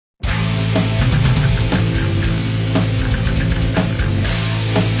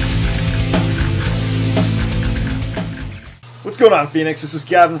going on, Phoenix? This is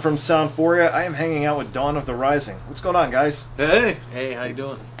Gavin from Soundphoria. I am hanging out with Dawn of the Rising. What's going on, guys? Hey. Hey, how you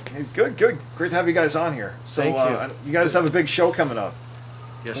doing? Hey, good, good. Great to have you guys on here. So, Thank you. You guys have a big show coming up.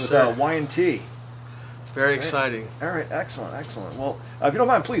 Yes, with, sir. Y&T. Very exciting. All right, excellent, excellent. Well, if you don't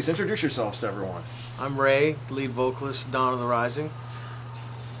mind, please introduce yourselves to everyone. I'm Ray, lead vocalist, Dawn of the Rising.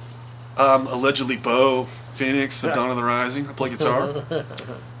 Allegedly Bo Phoenix of Dawn of the Rising. I play guitar.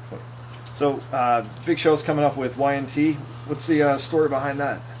 So, big show's coming up with Y&T. What's the story behind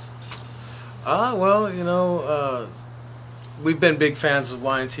that? Well, you know, we've been big fans of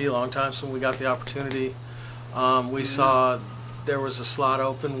Y&T a long time, so when we got the opportunity, we saw there was a slot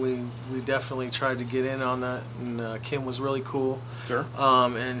open. We definitely tried to get in on that, and Kim was really cool. Sure.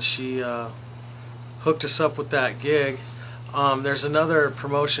 And she hooked us up with that gig. There's another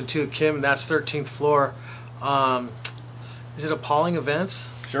promotion too, Kim. That's 13th Floor. Is it Appalling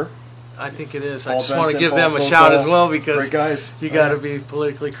Events? Sure. I think it is. I Paul just want to Benson, give them Paul a shout as Sokol. well because Great guys. you got to be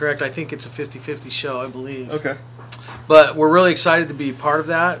politically correct. I think it's a 50-50 show, I believe. Okay. But we're really excited to be part of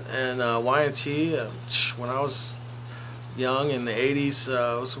that. And Y&T, when I was young in the 80s,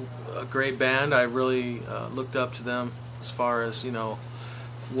 it was a great band. I really looked up to them as far as, you know,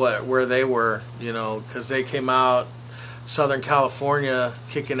 where they were, you know, because they came out Southern California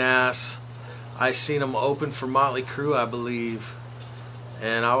kicking ass. I seen them open for Motley Crue, I believe.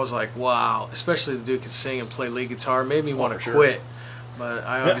 And I was like, wow, especially the dude could sing and play lead guitar. Made me want to quit, but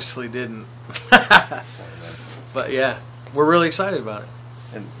I obviously didn't. But yeah, we're really excited about it.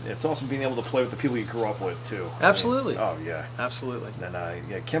 And it's awesome being able to play with the people you grew up with, too. Absolutely. I mean, oh, yeah. Absolutely. And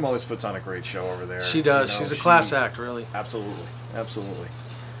yeah, Kim always puts on a great show over there. She does. You know, she's a class act, really. Absolutely. Absolutely.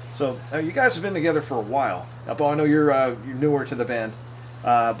 So, you guys have been together for a while. Now, I know you're newer to the band.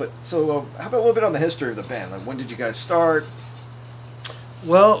 But so, how about a little bit on the history of the band? Like, when did you guys start?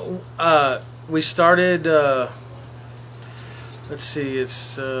 Well, we started, let's see,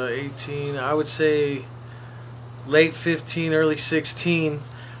 it's 18, I would say late 15, early 16.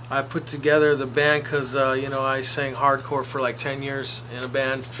 I put together the band because, you know, I sang hardcore for like 10 years in a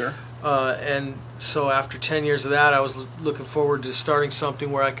band. Sure. And so after 10 years of that, I was looking forward to starting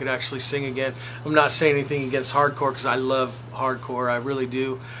something where I could actually sing again. I'm not saying anything against hardcore because I love hardcore, I really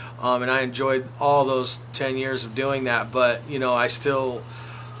do. And I enjoyed all those 10 years of doing that, but you know,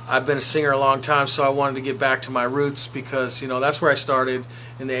 I've been a singer a long time, so I wanted to get back to my roots because, you know, that's where I started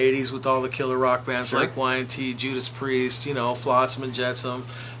in the 80s with all the killer rock bands like Y&T, Judas Priest, you know, Flotsam and Jetsam,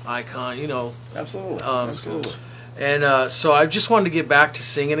 Icon, you know. Absolutely. Absolutely. And so I just wanted to get back to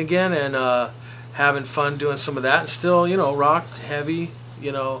singing again and having fun doing some of that, and still, you know, rock, heavy,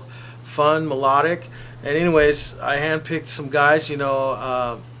 you know, fun, melodic. And anyways, I handpicked some guys, you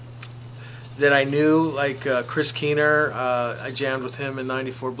know, that I knew, like Chris Keener. I jammed with him in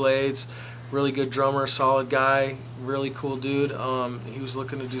 94 Blades. Really good drummer, solid guy, really cool dude. He was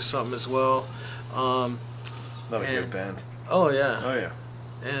looking to do something as well. Not a good band. Oh yeah. Oh yeah.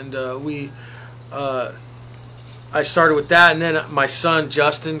 And I started with that, and then my son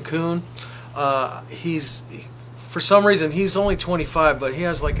Justin Kuhn. For some reason he's only 25, but he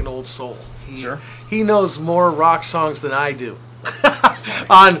has like an old soul. He knows more rock songs than I do.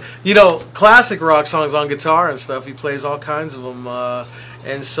 On, you know, classic rock songs on guitar and stuff. He plays all kinds of them,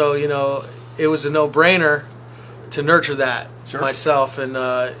 and so, you know, it was a no-brainer to nurture that myself. And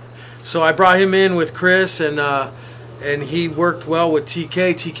so I brought him in with Chris, and he worked well with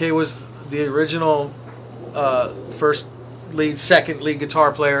TK. TK was the original second lead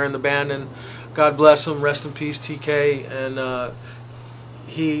guitar player in the band, and God bless him, rest in peace, TK. And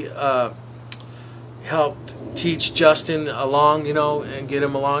he helped teach Justin along, you know, and get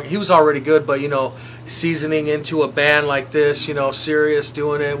him along. He was already good, but, you know, seasoning into a band like this, you know, serious,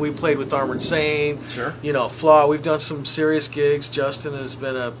 doing it. We played with Armored Saint, you know, Flaw. We've done some serious gigs. Justin has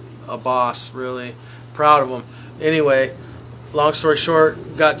been a boss, really. Proud of him. Anyway, long story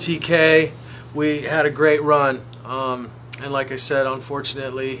short, got TK. We had a great run. And like I said,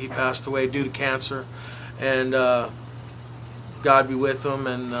 unfortunately, he passed away due to cancer. And God be with him.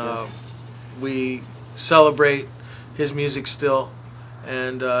 And we celebrate his music still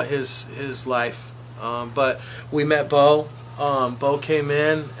and his life. But we met Bo. Bo came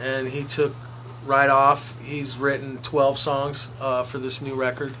in and he took right off. He's written 12 songs for this new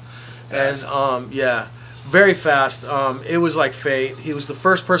record. Fast. And yeah, very fast. It was like fate. He was the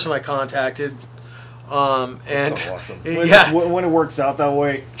first person I contacted. And that's so awesome. Yeah, when it works out that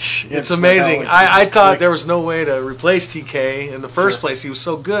way, it's amazing. I thought there was no way to replace TK in the first place. He was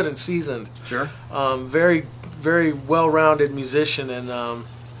so good and seasoned. Sure. Very, very well-rounded musician, and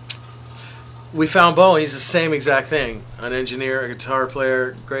we found Bo. He's the same exact thing: an engineer, a guitar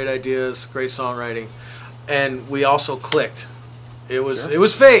player, great ideas, great songwriting, and we also clicked. It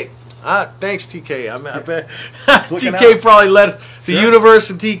was fate. Thanks, TK. I bet TK TK probably let the universe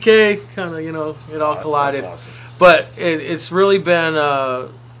and TK kind of, it all collided. That's awesome. But it's really been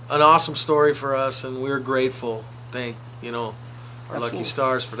an awesome story for us, and we're grateful. Thank our lucky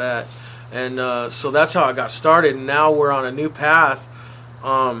stars for that. And so that's how I got started. And now we're on a new path.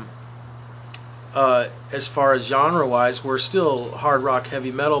 As far as genre-wise, we're still hard rock,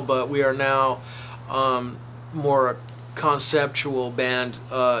 heavy metal, but we are now more conceptual band.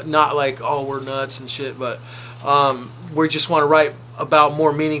 Not like, oh, we're nuts and shit, but we just want to write about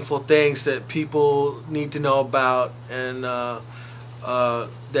more meaningful things that people need to know about, and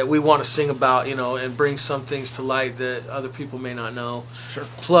that we want to sing about, and bring some things to light that other people may not know. Sure.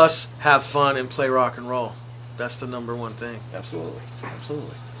 Plus, have fun and play rock and roll. That's the number one thing. Absolutely.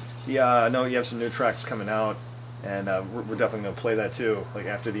 Absolutely. Yeah, I know you have some new tracks coming out, and we're definitely going to play that too, like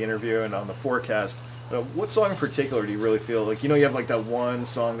after the interview and on the forecast. What song in particular do you really feel, like, you have like that one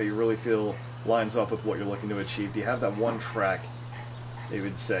song that you really feel lines up with what you're looking to achieve? Do you have that one track that you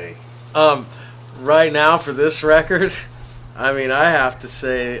would say? Right now for this record, I mean, I have to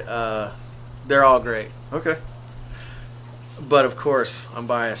say they're all great. Okay. But of course, I'm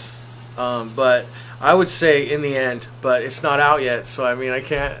biased. But I would say In the End, but it's not out yet, so I mean, I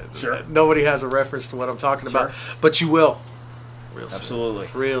can't. Sure. Nobody has a reference to what I'm talking about, but you will. Real soon. Absolutely.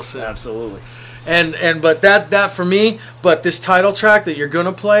 Real soon. Absolutely. But that for me, but this title track that you're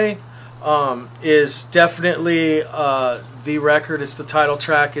gonna play is definitely the record. It's the title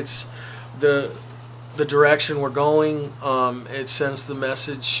track. It's the direction we're going. It sends the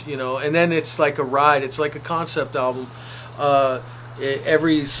message, and then it's like a ride. It's like a concept album.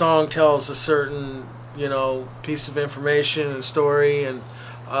 Every song tells a certain, piece of information and story, and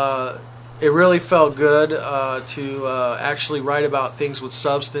it really felt good to actually write about things with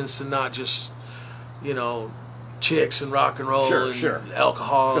substance and not just, chicks and rock and roll and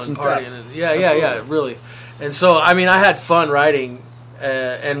alcohol and partying. And, yeah, really. And so, I mean, I had fun writing,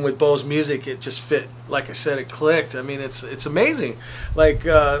 and with Bo's music, it just fit. Like I said, it clicked. I mean, it's amazing. Like,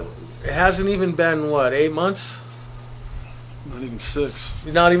 it hasn't even been, 8 months? Not even 6.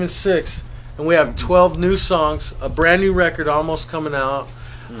 Not even 6. And we have 12 new songs, a brand new record almost coming out.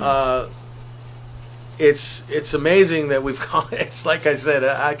 It's amazing that we've gone. It's like I said,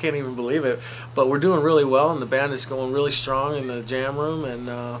 I can't even believe it. But we're doing really well, and the band is going really strong in the jam room. And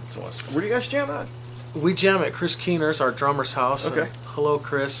that's awesome. Where do you guys jam at? We jam at Chris Keener's, our drummer's house. Okay. And hello,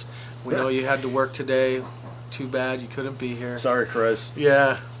 Chris. We know you had to work today. Too bad you couldn't be here. Sorry, Chris.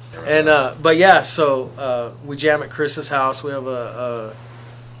 Yeah. And but yeah, so we jam at Chris's house. We have a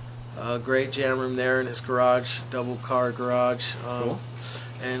great jam room there in his garage, double car garage. Cool.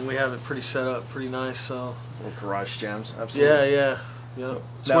 And we have it pretty set up, pretty nice. So little garage jams, absolutely. Yeah. So,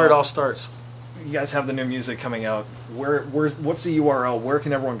 that's where it all starts. You guys have the new music coming out. What's the URL? Where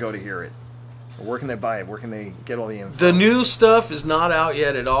can everyone go to hear it? Or where can they buy it? Where can they get all the info? The new stuff is not out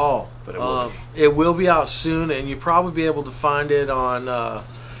yet at all. But it will be. It will be out soon, and you'll probably be able to find it on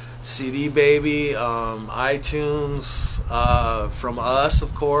CD Baby, iTunes, from us,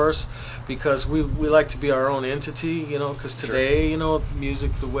 of course, because we like to be our own entity, because today,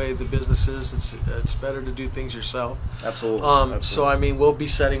 music, the way the business is, it's better to do things yourself. Absolutely. Absolutely. So, I mean, we'll be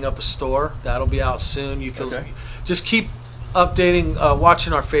setting up a store. That'll be out soon. You can just keep updating,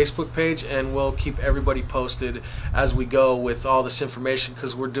 watching our Facebook page, and we'll keep everybody posted as we go with all this information,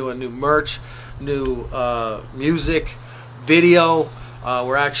 because we're doing new merch, new music, video.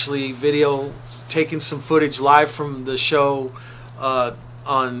 We're actually taking some footage live from the show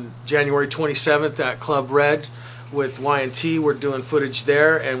on January 27th at Club Red with Y&T. We're doing footage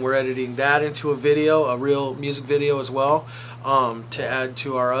there, and we're editing that into a video, a real music video as well, to add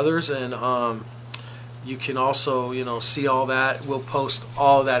to our others. And you can also, see all that. We'll post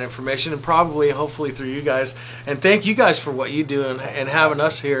all of that information, and probably, hopefully, through you guys. And thank you guys for what you do and having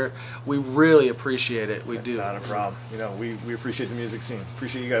us here. We really appreciate it. We do. Not a problem. We appreciate the music scene.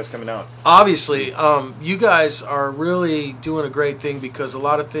 Appreciate you guys coming out. Obviously, you guys are really doing a great thing, because a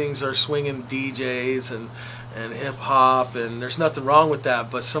lot of things are swinging DJs and hip hop, and there's nothing wrong with that.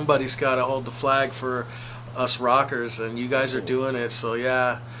 But somebody's got to hold the flag for us rockers, and you guys are doing it. So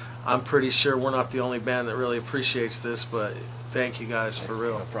yeah. I'm pretty sure we're not the only band that really appreciates this, but thank you guys for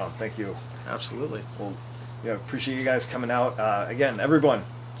real. No problem. Thank you. Absolutely. Well, appreciate you guys coming out. Again, everyone,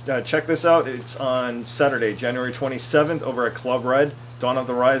 check this out. It's on Saturday, January 27th, over at Club Red, Dawn of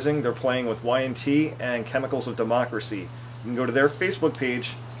the Rising. They're playing with Y&T and Chemicals of Democracy. You can go to their Facebook page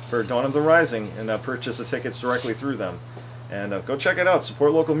for Dawn of the Rising and purchase the tickets directly through them. And go check it out.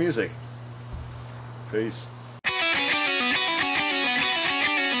 Support local music. Peace.